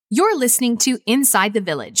You're listening to Inside the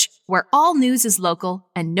Village, where all news is local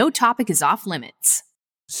and no topic is off limits.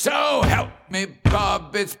 So help me,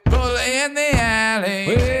 Bob, it's bully in the alley.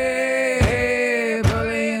 Hey,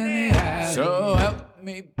 bully in the alley. So help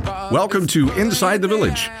me, Bob. Welcome to Inside the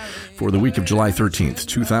Village for the week of July 13th,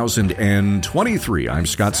 2023. I'm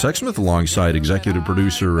Scott Sexsmith alongside executive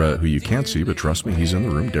producer, who you can't see, but trust me, he's in the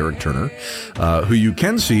room, Derek Turner, who you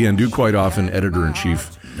can see and do quite often,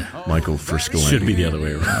 editor-in-chief Michael Frisco. Should be the other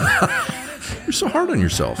way around. You're so hard on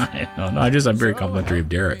yourself. I'm very complimentary of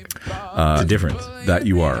Derek. It's a difference. That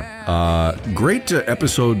you are. Great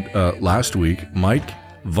episode last week. Mike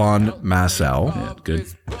Von Massow. Yeah, good.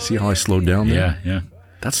 See how I slowed down there? Yeah.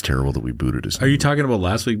 That's terrible that we booted his name. Are you talking about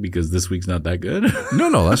last week because this week's not that good?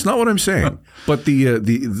 No, that's not what I'm saying. But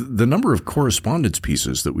the number of correspondence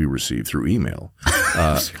pieces that we received through email.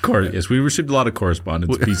 Yes, we received a lot of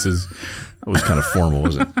correspondence pieces. That was kind of formal,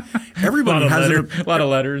 wasn't it? Everybody has a lot of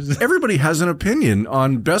letters. Everybody has an opinion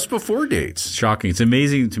on best before dates. Shocking. It's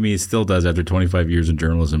amazing to me. It still does after 25 years in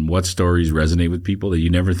journalism. What stories resonate with people that you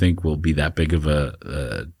never think will be that big of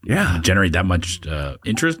generate that much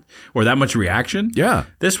interest or that much reaction. Yeah.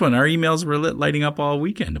 This one, our emails were lighting up all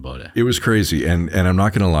weekend about it. It was crazy. And I'm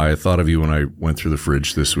not going to lie. I thought of you when I went through the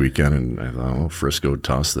fridge this weekend and I thought, oh, Frisco,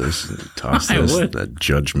 toss this, that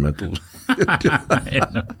judgmental.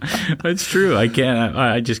 It's true. I can't.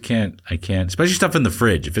 I just can't. I can't. Especially stuff in the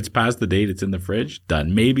fridge. If it's past the date, it's in the fridge.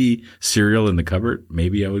 Done. Maybe cereal in the cupboard.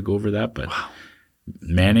 Maybe I would go over that. But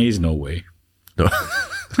mayonnaise, no way. No.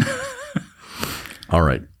 All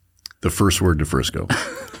right. The first word to Frisco.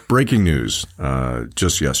 Breaking news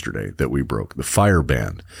just yesterday that we broke. The fire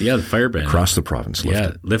ban. Yeah, the fire ban. Across the province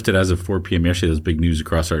lifted. Yeah, lifted as of 4 p.m. yesterday. There's big news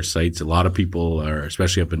across our sites. A lot of people are,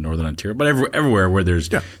 especially up in Northern Ontario, but everywhere where there's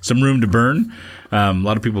some room to burn. A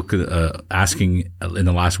lot of people asking in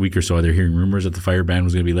the last week or so, they're hearing rumors that the fire ban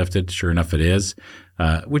was going to be lifted. Sure enough, it is.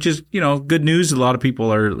 Which is, good news. A lot of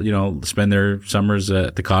people are, spend their summers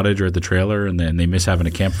at the cottage or at the trailer and then they miss having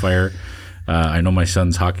a campfire. I know my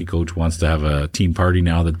son's hockey coach wants to have a team party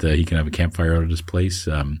now that he can have a campfire out at his place.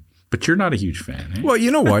 But you're not a huge fan. Eh? Well,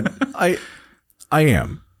 you know what? I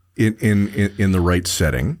am in the right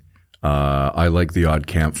setting. I like the odd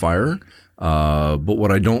campfire. But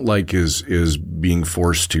what I don't like is being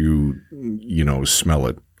forced to, smell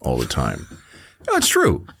it all the time. That's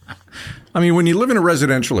true. I mean, when you live in a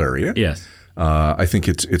residential area. Yes. I think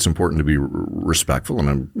it's important to be respectful, and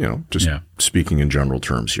I'm just speaking in general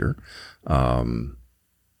terms here.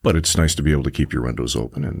 But it's nice to be able to keep your windows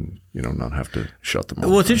open and not have to shut them off.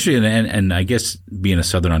 Well, it's interesting, and I guess being a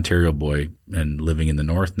Southern Ontario boy and living in the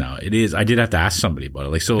North now, it is. I did have to ask somebody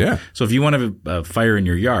about it. So if you want to have a fire in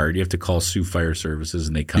your yard, you have to call Sioux Fire Services,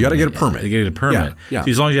 and they come. You got to get a permit. You get a permit. Yeah. So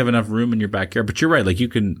as long as you have enough room in your backyard, but you're right. Like you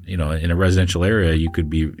can, in a residential area, you could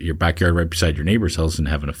be your backyard right beside your neighbor's house and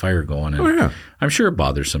having a fire going. And I'm sure it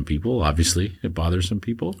bothers some people. Obviously, it bothers some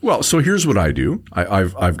people. Well, so here's what I do.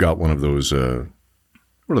 I've got one of those.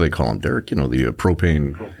 What do they call them, Derek? The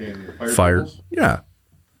propane fire. Yeah.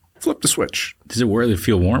 Flip the switch. Does it really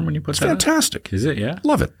feel warm when you put that on? It's fantastic. Is it? Yeah.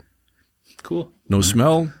 Love it. Cool. No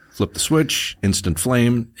smell. Flip the switch. Instant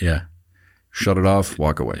flame. Yeah. Shut it off.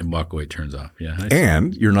 Walk away. And walk away turns off. Yeah.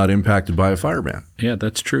 And you're not impacted by a fire ban. Yeah,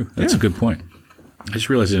 that's true. That's a good point. I just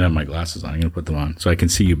realized I didn't have my glasses on. I'm going to put them on so I can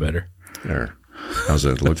see you better. There. How's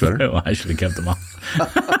that? Look better? Well, I should have kept them on.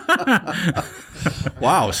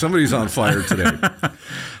 Wow, somebody's on fire today.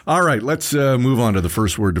 All right, let's move on to the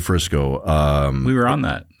first word to Frisco. We were on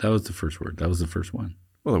that. That was the first word. That was the first one.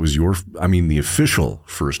 Well, it was the official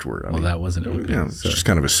first word. That wasn't it. Okay. It's just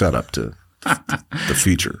kind of a setup to the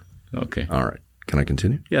feature. Okay. All right. Can I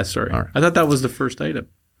continue? Yeah, sorry. All right. I thought that was the first item.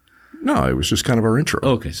 No, it was just kind of our intro.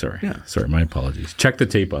 Okay, sorry. Yeah. Sorry, my apologies. Check the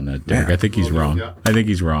tape on that, Derek. Yeah. I think he's wrong. Yeah. I think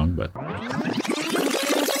he's wrong, but.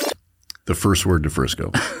 The first word to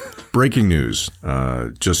Frisco. Breaking news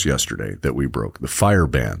just yesterday that we broke. The fire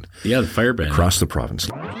ban. Yeah, the fire ban. Across the province.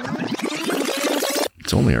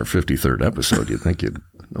 It's only our 53rd episode. You'd think you'd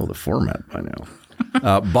know the format by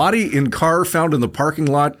now. Body in car found in the parking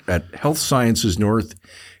lot at Health Sciences North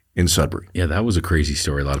in Sudbury. Yeah, that was a crazy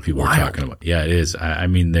story a lot of people were talking about. Yeah, it is. I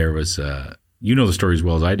mean, there was, you know the story as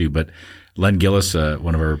well as I do, but Len Gillis,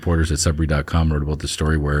 one of our reporters at Sudbury.com, wrote about the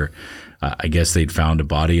story where I guess they'd found a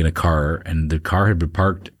body in a car and the car had been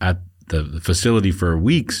parked at the facility for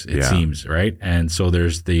weeks, it seems, right? And so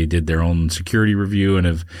they did their own security review and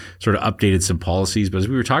have sort of updated some policies. But as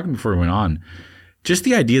we were talking before we went on, just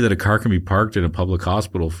the idea that a car can be parked in a public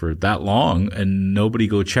hospital for that long and nobody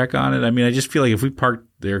go check on it. I mean, I just feel like if we parked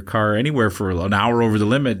their car anywhere for an hour over the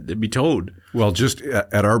limit, it'd be towed. Well, just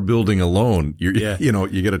at our building alone, you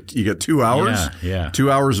get 2 hours. Yeah.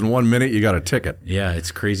 2 hours and 1 minute, you got a ticket. Yeah,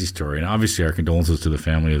 it's a crazy story. And obviously our condolences to the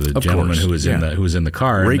family of the gentleman course. who was in the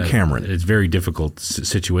car. Ray Cameron. It's a very difficult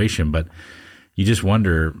situation, but you just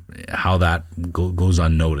wonder how that goes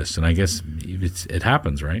unnoticed. And I guess it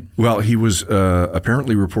happens, right? Well, he was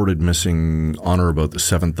apparently reported missing on or about the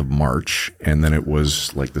 7th of March, and then it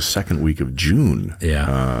was like the second week of June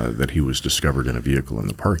that he was discovered in a vehicle in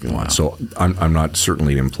the parking lot. So I'm not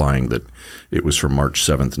certainly implying that it was from March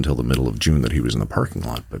 7th until the middle of June that he was in the parking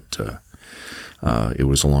lot, but it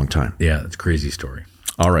was a long time. Yeah, it's a crazy story.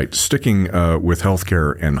 All right, sticking with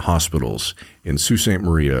healthcare and hospitals, in Sault Ste.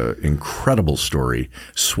 Marie, incredible story,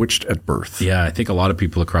 switched at birth. Yeah, I think a lot of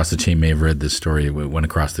people across the chain may have read this story. It went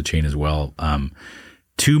across the chain as well.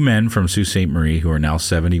 2 men from Sault Ste. Marie who are now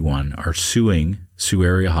 71 are suing Sault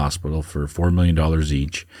Area Hospital for $4 million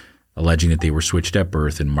each, alleging that they were switched at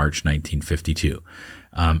birth in March 1952.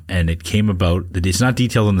 And it came about, it's not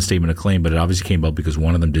detailed in the statement of claim, but it obviously came about because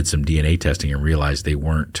one of them did some DNA testing and realized they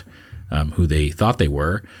weren't who they thought they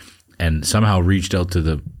were, and somehow reached out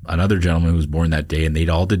to another gentleman who was born that day, and they'd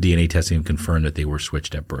all did DNA testing and confirmed that they were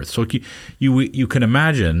switched at birth. So you can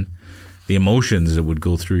imagine the emotions that would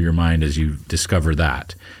go through your mind as you discover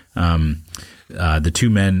that. The 2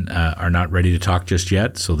 men are not ready to talk just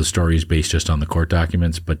yet, so the story is based just on the court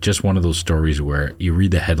documents, but just one of those stories where you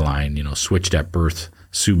read the headline, switched at birth,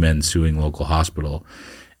 Sioux men suing local hospital,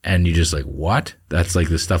 and you just like, what? That's like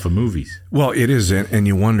the stuff of movies. Well, it is, and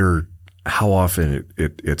you wonder how often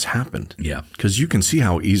it's happened. Yeah. Because you can see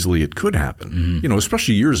how easily it could happen,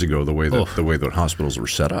 especially years ago, the way that hospitals were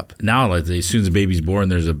set up. Now, like, as soon as the baby's born,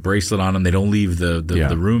 there's a bracelet on them. They don't leave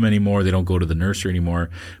the room anymore. They don't go to the nursery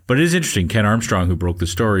anymore. But it is interesting. Ken Armstrong, who broke the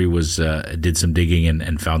story, did some digging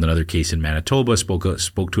and found another case in Manitoba,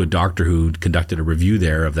 spoke to a doctor who conducted a review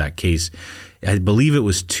there of that case. I believe it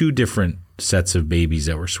was 2 different sets of babies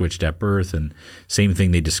that were switched at birth, and same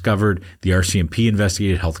thing they discovered. The RCMP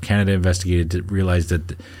investigated, Health Canada investigated to realize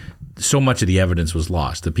that so much of the evidence was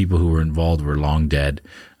lost. The people who were involved were long dead.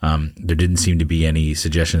 There didn't seem to be any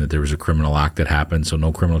suggestion that there was a criminal act that happened, so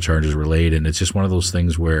no criminal charges were laid. And it's just one of those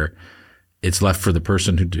things where it's left for the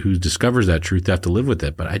person who discovers that truth to have to live with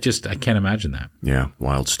it. But I can't imagine that. Yeah,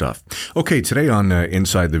 wild stuff. Okay, today on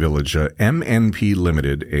Inside the Village, MNP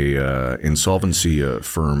Limited, a insolvency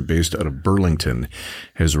firm based out of Burlington,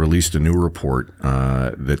 has released a new report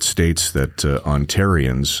that states that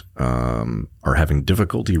Ontarians are having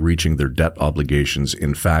difficulty reaching their debt obligations.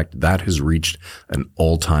 In fact, that has reached an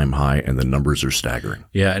all-time high, and the numbers are staggering.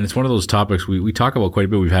 Yeah, and it's one of those topics we talk about quite a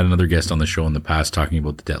bit. We've had another guest on the show in the past talking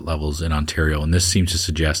about the debt levels in Ontario, and this seems to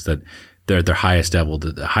suggest that they're at their highest level,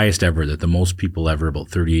 the highest ever, that the most people ever, about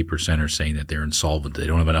 38%, are saying that they're insolvent. They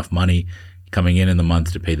don't have enough money coming in the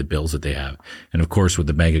month to pay the bills that they have. And of course, with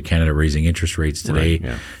the Bank of Canada raising interest rates today, right,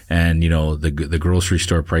 yeah. and the grocery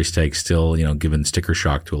store price tag still, giving sticker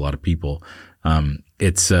shock to a lot of people,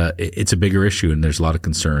 it's a bigger issue, and there's a lot of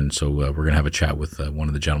concern. So we're going to have a chat with one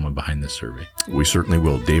of the gentlemen behind this survey. We certainly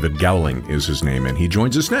will. David Gowling is his name, and he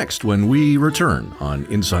joins us next when we return on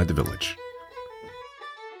Inside the Village.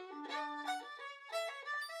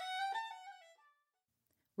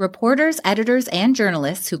 Reporters, editors, and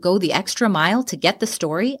journalists who go the extra mile to get the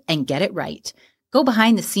story and get it right. Go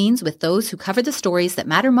behind the scenes with those who cover the stories that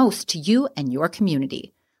matter most to you and your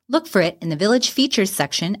community. Look for it in the Village Features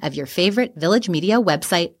section of your favorite Village Media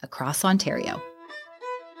website across Ontario.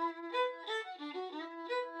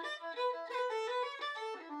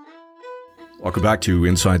 Welcome back to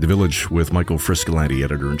Inside the Village with Michael Friscolanti,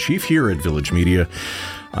 Editor-in-Chief here at Village Media.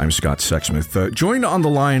 I'm Scott Sexsmith. Joined on the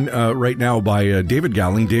line right now by David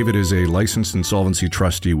Gowling. David is a licensed insolvency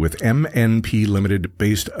trustee with MNP Limited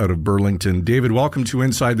based out of Burlington. David, welcome to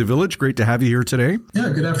Inside the Village. Great to have you here today. Yeah,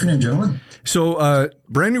 good afternoon, gentlemen. So,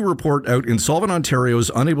 brand new report out. Insolvent Ontario is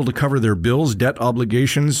unable to cover their bills, debt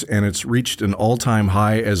obligations, and it's reached an all-time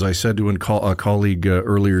high. As I said to a colleague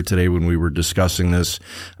earlier today when we were discussing this,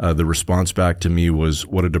 the response back to me was,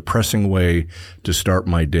 what a depressing way to start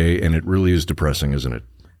my day. And it really is depressing, isn't it?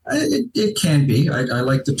 It can be. I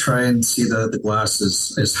like to try and see the glass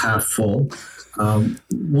as half full.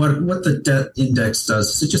 What the debt index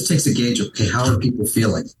does is it just takes a gauge of, okay, how are people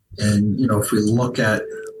feeling? And, if we look at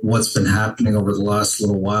what's been happening over the last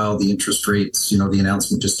little while, the interest rates, the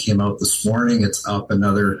announcement just came out this morning. It's up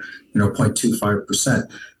another,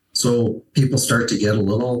 0.25%. So people start to get a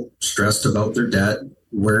little stressed about their debt.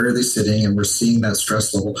 Where are they sitting? And we're seeing that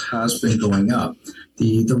stress level has been going up.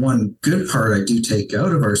 The one good part I do take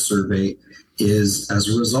out of our survey is, as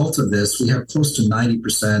a result of this, we have close to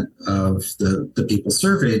 90% of the people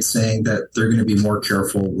surveyed saying that they're going to be more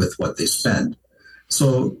careful with what they spend.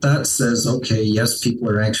 So that says, okay, yes, people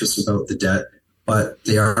are anxious about the debt, but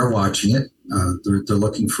they are watching it. They're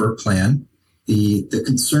looking for a plan. The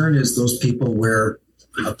concern is those people where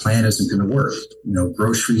a plan isn't going to work.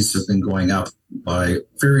 Groceries have been going up by a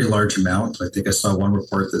very large amount. I think I saw one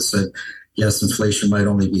report that said, yes, inflation might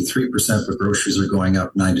only be 3%, but groceries are going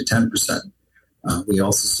up 9 to 10%. We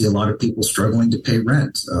also see a lot of people struggling to pay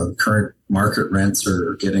rent. Current market rents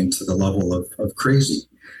are getting to the level of crazy.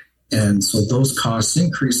 And so those costs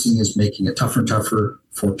increasing is making it tougher and tougher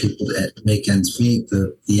for people to make ends meet.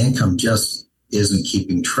 The income just isn't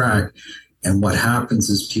keeping track. And what happens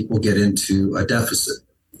is people get into a deficit.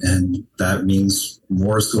 And that means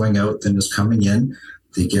more is going out than is coming in.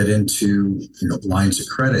 They get into lines of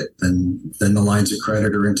credit. Then the lines of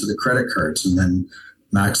credit are into the credit cards, and then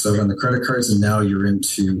max out on the credit cards. And now you're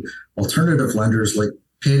into alternative lenders like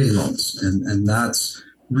payday loans. And that's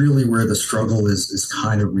really where the struggle is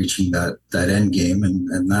kind of reaching that end game.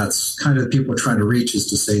 And that's kind of people are trying to reach, is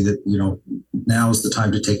to say that, now is the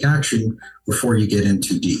time to take action before you get in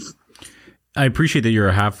too deep. I appreciate that you're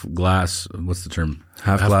a half glass, what's the term?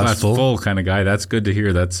 Half glass full kind of guy. That's good to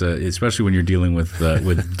hear. That's especially when you're dealing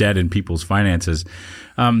with debt in people's finances.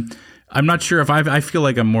 I'm not sure if I feel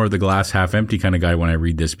like I'm more of the glass half empty kind of guy when I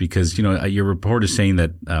read this, because, your report is saying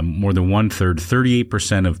that more than 1/3,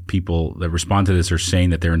 38% of people that respond to this are saying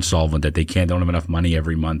that they're insolvent, that they don't have enough money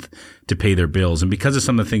every month to pay their bills. And because of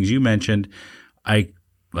some of the things you mentioned,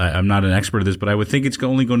 I'm not an expert at this, but I would think it's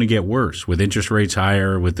only going to get worse with interest rates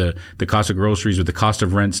higher, with the cost of groceries, with the cost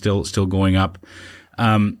of rent still going up.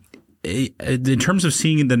 In terms of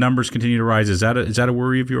seeing the numbers continue to rise, is that a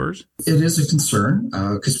worry of yours? It is a concern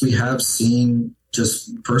because we have seen,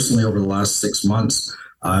 just personally over the last 6 months,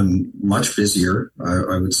 I'm much busier.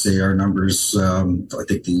 I would say our numbers, I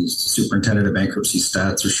think the superintendent of bankruptcy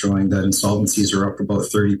stats are showing that insolvencies are up about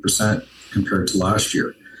 30% compared to last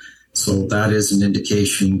year. So that is an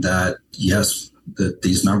indication that, yes, that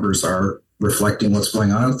these numbers are reflecting what's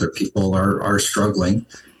going on out there. People are struggling,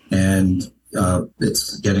 and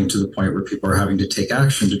it's getting to the point where people are having to take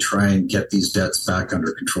action to try and get these debts back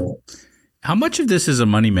under control. How much of this is a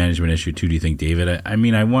money management issue too, do you think, David?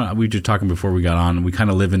 We were just talking before we got on, we kind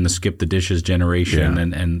of live in the skip the dishes generation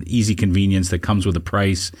and easy convenience that comes with a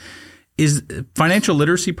price. Is financial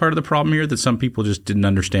literacy part of the problem here, that some people just didn't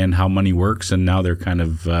understand how money works, and now they're kind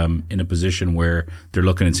of in a position where they're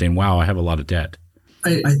looking and saying, wow, I have a lot of debt?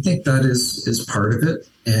 I think that is part of it.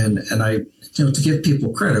 And I, to give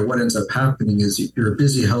people credit, what ends up happening is you're a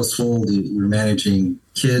busy household, you're managing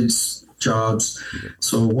kids, jobs.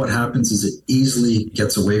 So what happens is it easily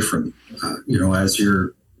gets away from you, as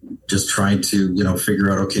you're just trying to,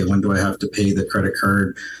 figure out, okay, when do I have to pay the credit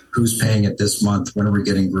card? Who's paying it this month? When are we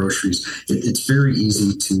getting groceries? It's very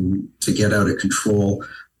easy to get out of control.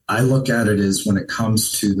 I look at it as, when it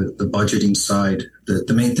comes to the budgeting side,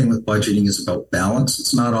 the main thing with budgeting is about balance.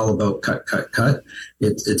 It's not all about cut.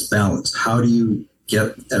 It's balance. How do you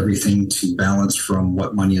get everything to balance from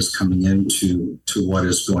what money is coming in to what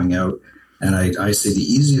is going out? And I say the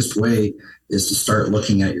easiest way is to start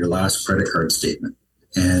looking at your last credit card statement.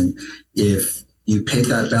 And if you paid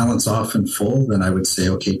that balance off in full, then I would say,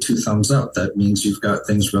 okay, 2 thumbs up. That means you've got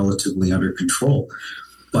things relatively under control.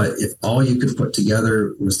 But if all you could put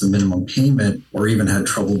together was the minimum payment, or even had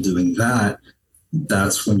trouble doing that,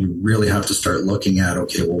 that's when you really have to start looking at,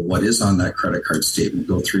 okay, well, what is on that credit card statement?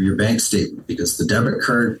 Go through your bank statement, because the debit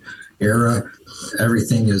card era,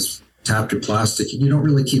 everything is tapped or plastic. And you don't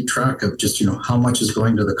really keep track of just, how much is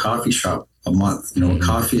going to the coffee shop a month. A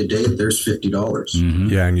coffee a day, there's $50. Mm-hmm.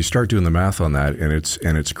 Yeah, and you start doing the math on that, and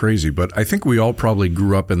it's crazy. But I think we all probably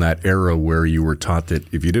grew up in that era where you were taught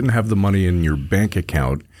that if you didn't have the money in your bank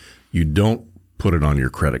account, you don't put it on your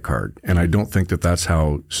credit card. And I don't think that that's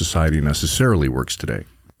how society necessarily works today.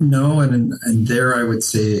 No, and there I would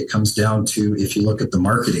say it comes down to, if you look at the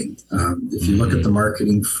marketing, if you look at the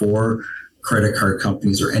marketing for credit card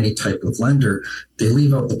companies or any type of lender, they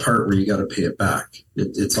leave out the part where you got to pay it back.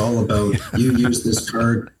 It's all about, you use this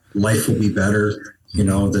card, life will be better,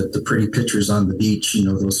 the pretty pictures on the beach,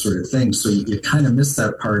 those sort of things. So you kind of miss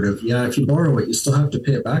that part of, if you borrow it, you still have to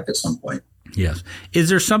pay it back at some point. Yes. Is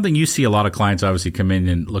there something, you see a lot of clients obviously come in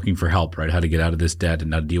and looking for help, right? How to get out of this debt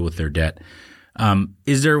and how to deal with their debt.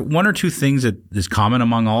 Is there one or two things that is common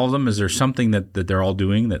among all of them? Is there something that they're all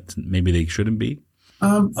doing that maybe they shouldn't be?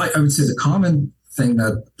 I would say the common thing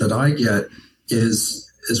that I get is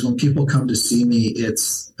when people come to see me,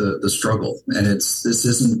 it's the struggle. And this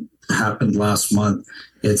isn't happened last month,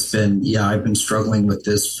 it's been, I've been struggling with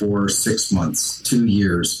this for 6 months, 2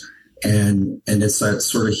 years. And it's that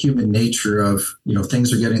sort of human nature of,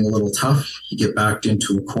 things are getting a little tough. You get backed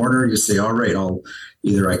into a corner. You say, all right,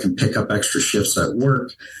 I can pick up extra shifts at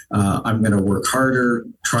work. I'm going to work harder,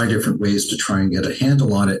 try different ways to try and get a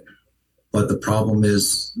handle on it. But the problem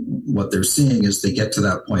is what they're seeing is they get to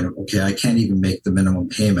that point of, okay, I can't even make the minimum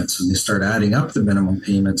payments. And they start adding up the minimum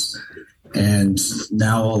payments. And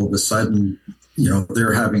now all of a sudden,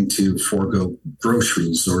 they're having to forego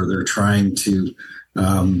groceries, or they're trying to,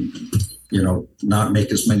 not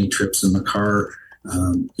make as many trips in the car.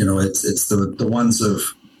 It's the ones of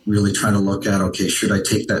really trying to look at, okay, should I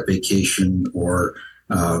take that vacation, or,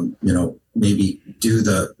 maybe do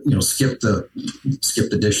skip the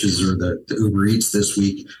dishes or the Uber Eats this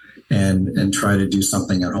week and try to do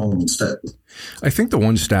something at home instead. I think the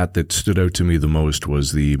one stat that stood out to me the most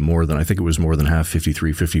was more than half,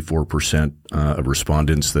 54% of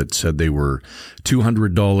respondents that said they were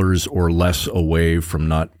 $200 or less away from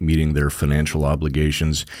not meeting their financial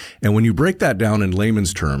obligations. And when you break that down in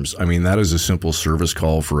layman's terms, I mean, that is a simple service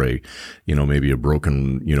call for maybe a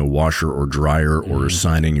broken, washer or dryer, or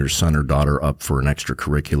signing your son or daughter up for an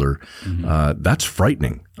extracurricular. That's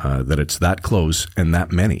frightening that it's that close and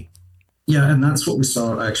that many. Yeah, and that's what we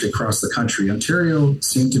saw actually across the country. Ontario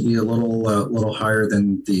seemed to be a little higher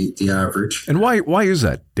than the average. And why is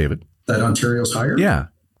that, David? That Ontario's higher? Yeah.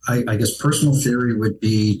 I guess personal theory would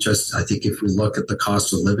be just, I think if we look at the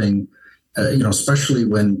cost of living, especially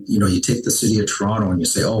when, you take the city of Toronto and you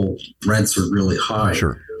say, oh, rents are really high.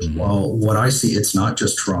 Sure. Well, what I see, it's not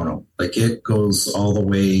just Toronto. Like, it goes all the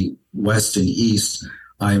way west and east.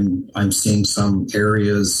 I'm seeing some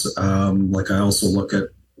areas, like I also look at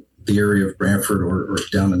the area of Brantford or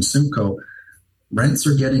down in Simcoe, rents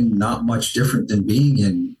are getting not much different than being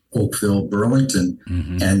in Oakville, Burlington.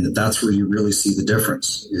 And that's where you really see the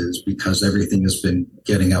difference, is because everything has been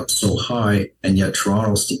getting up so high, and yet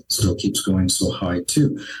Toronto still keeps going so high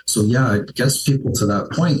too. So yeah, it gets people to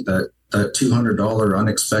that point that $200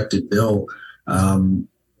 unexpected bill,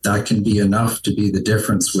 that can be enough to be the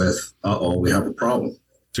difference with, we have a problem.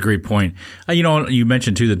 It's a great point. You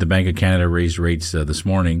mentioned too that the Bank of Canada raised rates this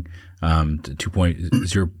morning to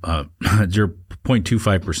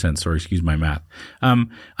 0.25%. Sorry, excuse my math.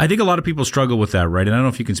 I think a lot of people struggle with that, right? And I don't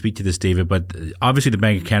know if you can speak to this, David, but obviously the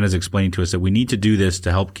Bank of Canada is explaining to us that we need to do this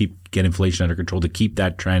to help get inflation under control, to keep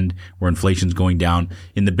that trend where inflation's going down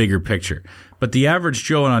in the bigger picture. But the average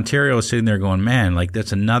Joe in Ontario is sitting there going, man, like,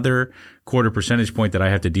 that's another 0.25 percentage point that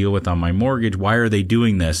I have to deal with on my mortgage. Why are they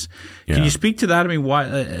doing this? Yeah. Can you speak to that? I mean,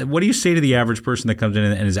 why? What do you say to the average person that comes in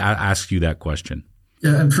and asks you that question?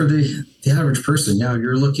 Yeah, and for the average person,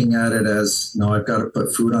 you're looking at it as, I've got to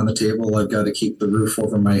put food on the table. I've got to keep the roof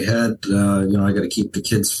over my head. I got to keep the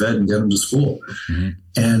kids fed and get them to school.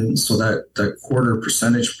 And so that 0.25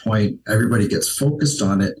 percentage point, everybody gets focused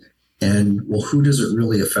on it. And well, who does it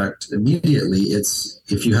really affect immediately? It's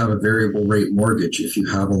if you have a variable rate mortgage, if you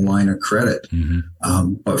have a line of credit.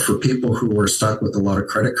 But for people who are stuck with a lot of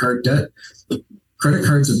credit card debt, credit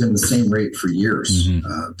cards have been the same rate for years.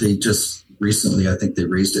 They just recently, I think they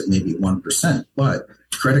raised it maybe 1%, but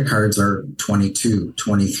credit cards are 22,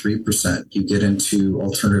 23%. You get into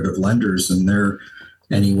alternative lenders and they're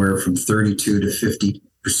anywhere from 32 to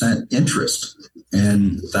 50% interest.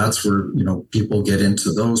 And that's where, people get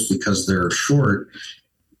into those because they're short.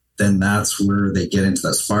 Then that's where they get into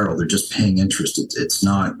that spiral. They're just paying interest. It's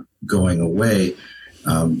not going away.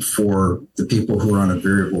 For the people who are on a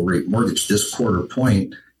variable rate mortgage, this 0.25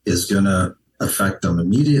 point is going to affect them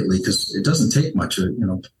immediately because it doesn't take much.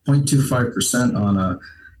 0.25% on a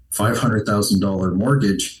 $500,000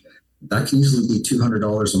 mortgage, that can easily be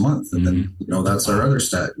 $200 a month. And then, that's our other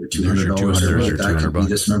stat. Your $200 a month, that could be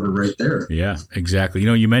this number right there. Yeah, exactly.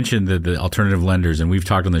 You mentioned the alternative lenders, and we've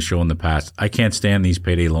talked on the show in the past. I can't stand these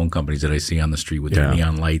payday loan companies that I see on the street with their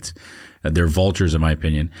neon lights. They're vultures, in my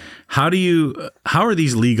opinion. How are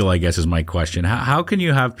these legal, I guess, is my question. How can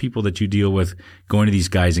you have people that you deal with going to these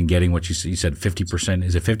guys and getting what you said, 50%?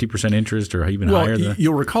 Is it 50% interest or even higher?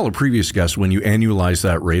 You'll recall a previous guest, when you annualize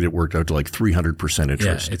that rate, it worked out to like 300%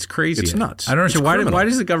 interest. Yeah, it's crazy. It's nuts. I don't understand. Why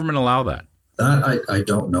does the government allow that? That I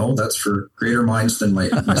don't know. That's for greater minds than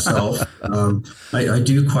myself. I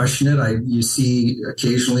do question it. You see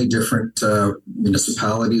occasionally different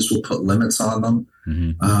municipalities will put limits on them.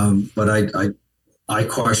 But I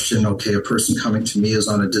question, okay, a person coming to me is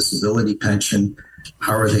on a disability pension.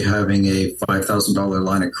 How are they having a $5,000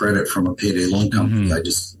 line of credit from a payday loan company? I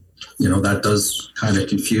just, that does kind of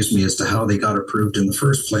confuse me as to how they got approved in the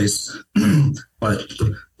first place. But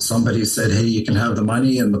somebody said, hey, you can have the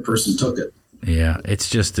money, and the person took it. Yeah, it's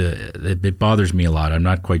just it bothers me a lot. I'm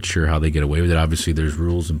not quite sure how they get away with it. Obviously, there's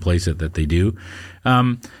rules in place that they do.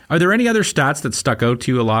 Are there any other stats that stuck out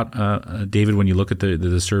to you a lot, David, when you look at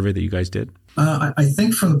the survey that you guys did? I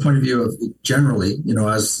think from the point of view of generally,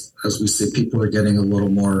 as we say, people are getting a little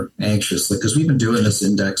more anxious, because we've been doing this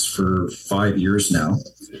index for 5 years now.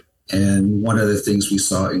 And one of the things we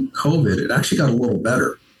saw in COVID, it actually got a little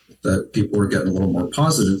better, that people were getting a little more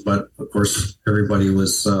positive. But of course, everybody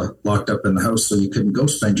was locked up in the house, so you couldn't go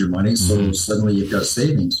spend your money. So suddenly you've got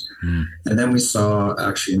savings. And then we saw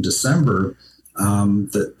actually in December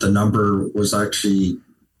that the number was actually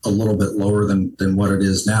a little bit lower than what it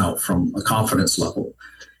is now from a confidence level.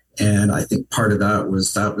 And I think part of that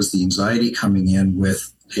was the anxiety coming in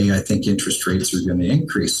with, hey, I think interest rates are going to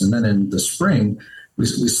increase. And then in the spring, we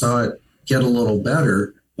saw it get a little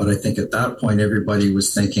better. But I think at that point, everybody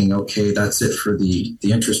was thinking, okay, that's it for the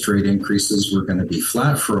interest rate increases. We're going to be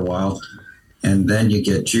flat for a while. And then you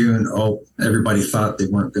get June. Oh, everybody thought they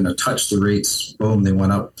weren't going to touch the rates. Boom, they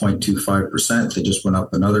went up 0.25%. They just went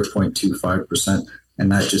up another 0.25%.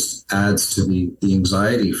 And that just adds to the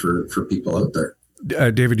anxiety for people out there.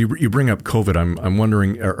 David, you bring up COVID. I'm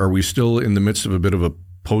wondering, are we still in the midst of a bit of a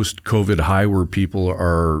post-COVID high where people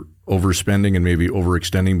are overspending and maybe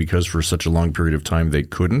overextending because for such a long period of time they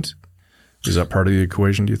couldn't? Is that part of the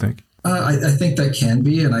equation, do you think? I think that can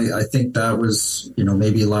be. And I think that was,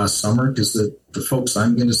 maybe last summer, because the folks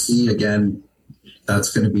I'm going to see, again,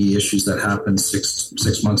 that's going to be issues that happened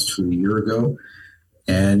six months to a year ago.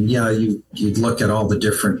 And yeah, you'd look at all the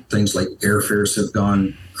different things, like airfares have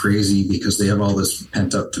gone crazy because they have all this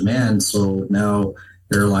pent up demand. So now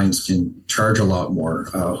airlines can charge a lot more,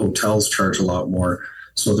 hotels charge a lot more.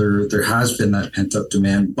 So there has been that pent up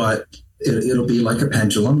demand, but it'll be like a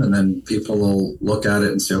pendulum, and then people will look at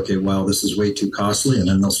it and say, okay, well, this is way too costly, and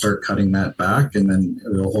then they'll start cutting that back, and then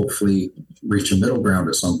it'll hopefully reach a middle ground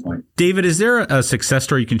at some point. David, is there a success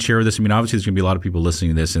story you can share with us? I mean, obviously there's going to be a lot of people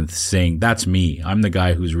listening to this and saying, that's me. I'm the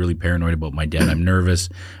guy who's really paranoid about my debt. I'm nervous.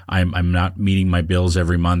 I'm not meeting my bills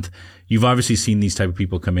every month. You've obviously seen these type of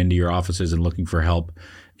people come into your offices and looking for help.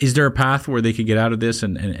 Is there a path where they could get out of this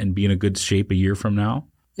and be in a good shape a year from now?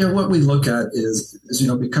 Yeah, what we look at is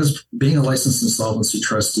because being a licensed insolvency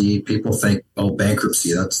trustee, people think, oh,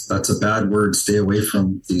 bankruptcy, that's a bad word. Stay away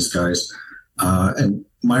from these guys. And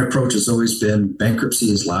my approach has always been bankruptcy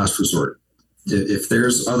is last resort. If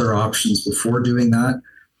there's other options before doing that,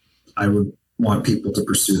 I would want people to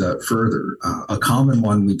pursue that further. A common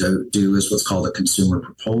one we do is what's called a consumer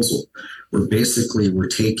proposal, where basically we're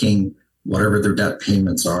taking whatever their debt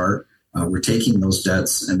payments are, we're taking those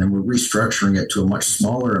debts and then we're restructuring it to a much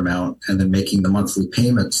smaller amount and then making the monthly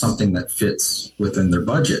payment something that fits within their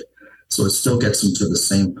budget. So it still gets them to the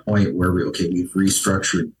same point where we've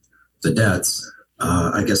restructured the debts.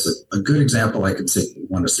 I guess a good example I could say,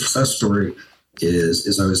 a success story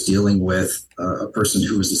is I was dealing with a person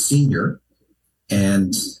who was a senior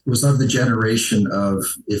and was of the generation of,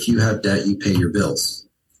 if you have debt, you pay your bills.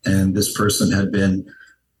 And this person had been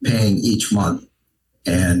paying each month.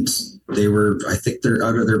 And they were, I think they're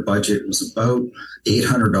out of their budget was about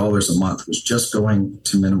 $800 a month was just going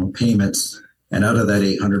to minimum payments. And out of that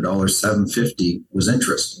 $800, $750 was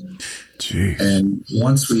interest. Jeez. And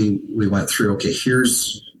once we went through, okay,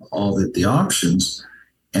 here's all the options.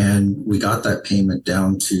 And we got that payment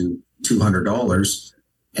down to $200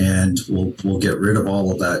 and we'll get rid of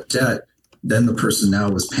all of that debt. Then the person now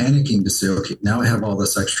was panicking to say, okay, now I have all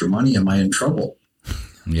this extra money. Am I in trouble?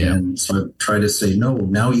 Yeah. And so I try to say, no,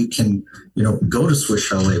 now you can, go to Swiss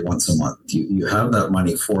Chalet once a month. You have that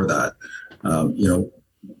money for that.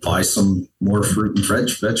 Buy some more fruit and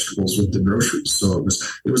vegetables with the groceries. So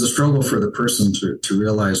it was a struggle for the person to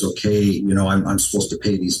realize, okay, I'm supposed to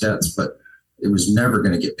pay these debts, but it was never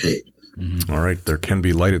going to get paid. Mm-hmm. All right. There can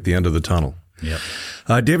be light at the end of the tunnel. Yeah.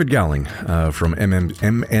 David Gowling from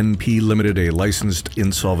MNP Limited, a licensed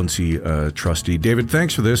insolvency trustee. David,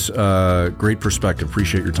 thanks for this. Great perspective.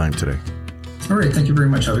 Appreciate your time today. All right. Thank you very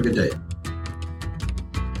much. Have a good day.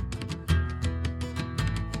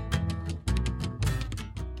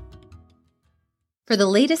 For the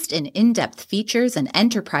latest in in-depth features and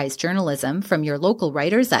enterprise journalism from your local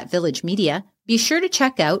writers at Village Media, be sure to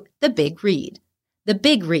check out The Big Read. The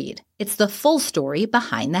Big Read. It's the full story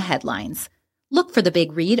behind the headlines. Look for The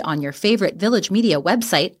Big Read on your favorite Village Media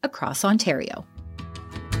website across Ontario.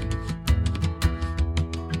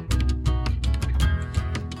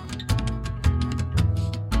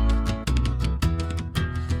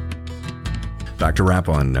 Back to wrap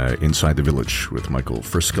on Inside the Village with Michael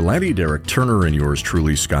Frisco, Derek Turner, and yours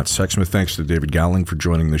truly, Scott Sexsmith. Thanks to David Gowling for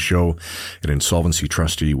joining the show, an insolvency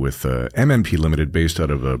trustee with MNP Limited based out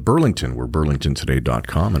of Burlington. We're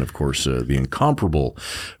burlingtontoday.com. And, of course, the incomparable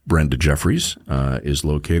Brenda Jeffries is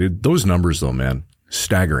located. Those numbers, though, man,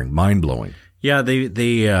 staggering, mind-blowing. Yeah,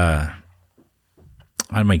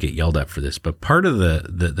 I might get yelled at for this, but part of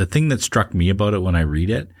the thing that struck me about it when I read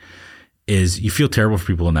it is you feel terrible for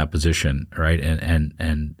people in that position, right?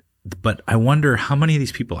 But I wonder how many of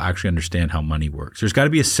these people actually understand how money works. There's got to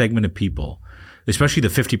be a segment of people, especially the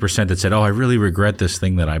 50% that said, "Oh, I really regret this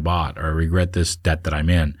thing that I bought, or I regret this debt that I'm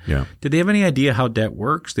in." Yeah. Did they have any idea how debt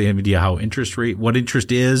works? They have any idea how what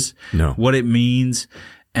interest is, No. what it means?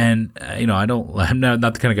 And, I'm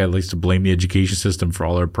not the kind of guy that likes to blame the education system for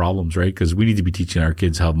all our problems, right? Because we need to be teaching our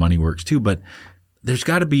kids how money works too. But there's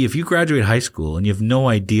got to be, if you graduate high school and you have no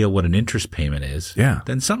idea what an interest payment is,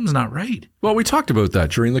 then something's not right. Well, we talked about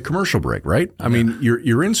that during the commercial break, right? I mean,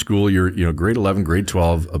 you're in school, you're grade 11, grade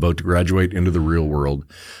 12, about to graduate into the real world.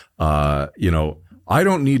 I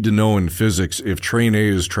don't need to know in physics if train A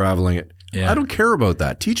is traveling at I don't care about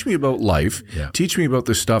that. Teach me about life. Yeah. Teach me about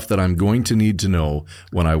the stuff that I'm going to need to know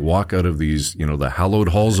when I walk out of these, the hallowed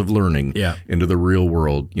halls of learning into the real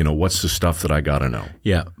world. What's the stuff that I got to know?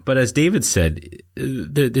 Yeah. But as David said,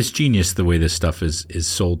 this genius, the way this stuff is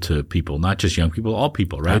sold to people, not just young people, all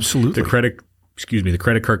people, right? Absolutely. The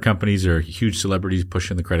credit card companies are huge celebrities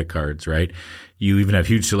pushing the credit cards, right? You even have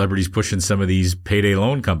huge celebrities pushing some of these payday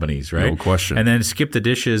loan companies, right? No question. And then skip the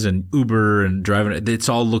dishes and Uber and driving. It's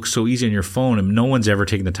all looks so easy on your phone, and no one's ever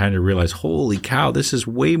taken the time to realize, holy cow, this is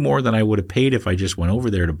way more than I would have paid if I just went over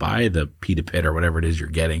there to buy the pita pit or whatever it is you're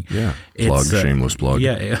getting. Yeah. Shameless plug.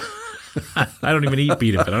 Yeah. I don't even eat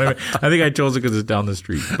pita pit. I think I chose it because it's down the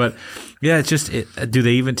street. But yeah, it's just, do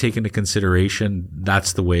they even take into consideration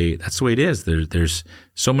that's the way it is? There's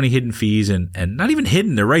so many hidden fees and not even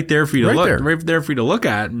hidden. They're right there for you to look, right there for you to look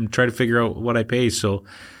at and try to figure out what I pay. So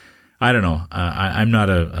I don't know. I'm not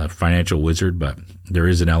a financial wizard, but there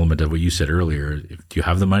is an element of what you said earlier. Do you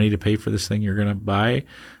have the money to pay for this thing you're going to buy?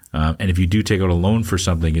 And if you do take out a loan for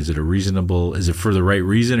something, is it for the right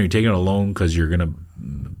reason? Are you taking out a loan because you're going to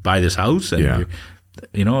buy this house? And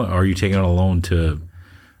or are you taking out a loan to,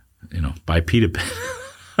 buy pita pit?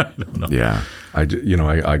 I don't know. Yeah. I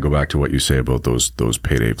go back to what you say about those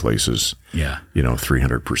payday places. Yeah.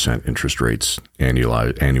 300% interest rates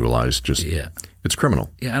annualized. Just, it's criminal.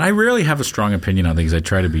 Yeah. And I rarely have a strong opinion on things. I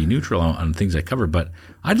try to be neutral on things I cover, but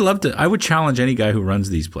I would challenge any guy who runs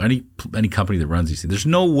these, any company that runs these things. There's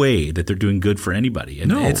no way that they're doing good for anybody.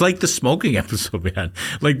 And it's like the smoking episode we had.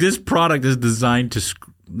 Like, this product is designed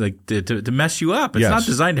to mess you up. It's not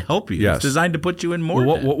designed to help you. It's designed to put you in more.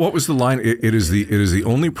 What was the line? It is the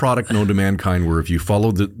only product known to mankind where if you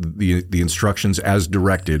follow the instructions as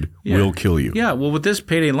directed, will kill you. Yeah. Well, with this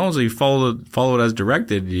payday loans, if you follow it as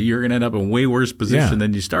directed, you're going to end up in a way worse position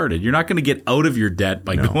than you started. You're not going to get out of your debt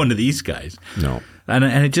by going to these guys. No. And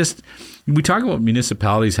it just, we talk about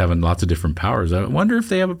municipalities having lots of different powers. I wonder if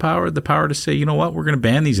they have the power to say, you know what, we're going to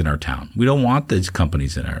ban these in our town. We don't want these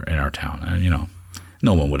companies in our town. And,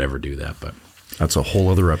 no one would ever do that, but that's a whole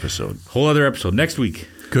other episode. Next week.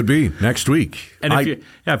 Could be next week. And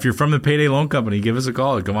if you're from the payday loan company, give us a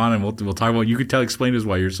call. Come on, and we'll talk about. You could explain to us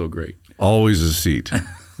why you're so great. Always a seat.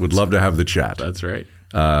 Would love to have the chat. That's right.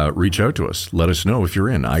 Reach out to us. Let us know if you're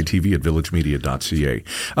in. itv@villagemedia.ca.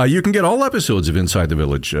 You can get all episodes of Inside the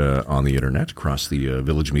Village on the internet across the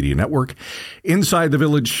Village Media Network,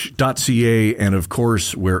 insidethevillage.ca, and of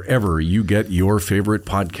course, wherever you get your favorite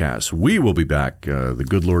podcasts. We will be back, the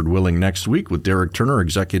good Lord willing, next week with Derek Turner,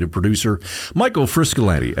 executive producer, Michael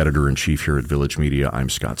Friscolanti, editor-in-chief here at Village Media. I'm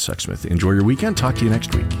Scott Sexsmith. Enjoy your weekend. Talk to you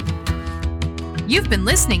next week. You've been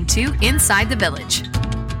listening to Inside the Village.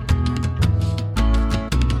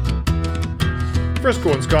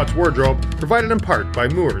 Frisco and Scott's wardrobe provided in part by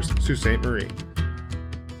Moores, Sault Ste. Marie.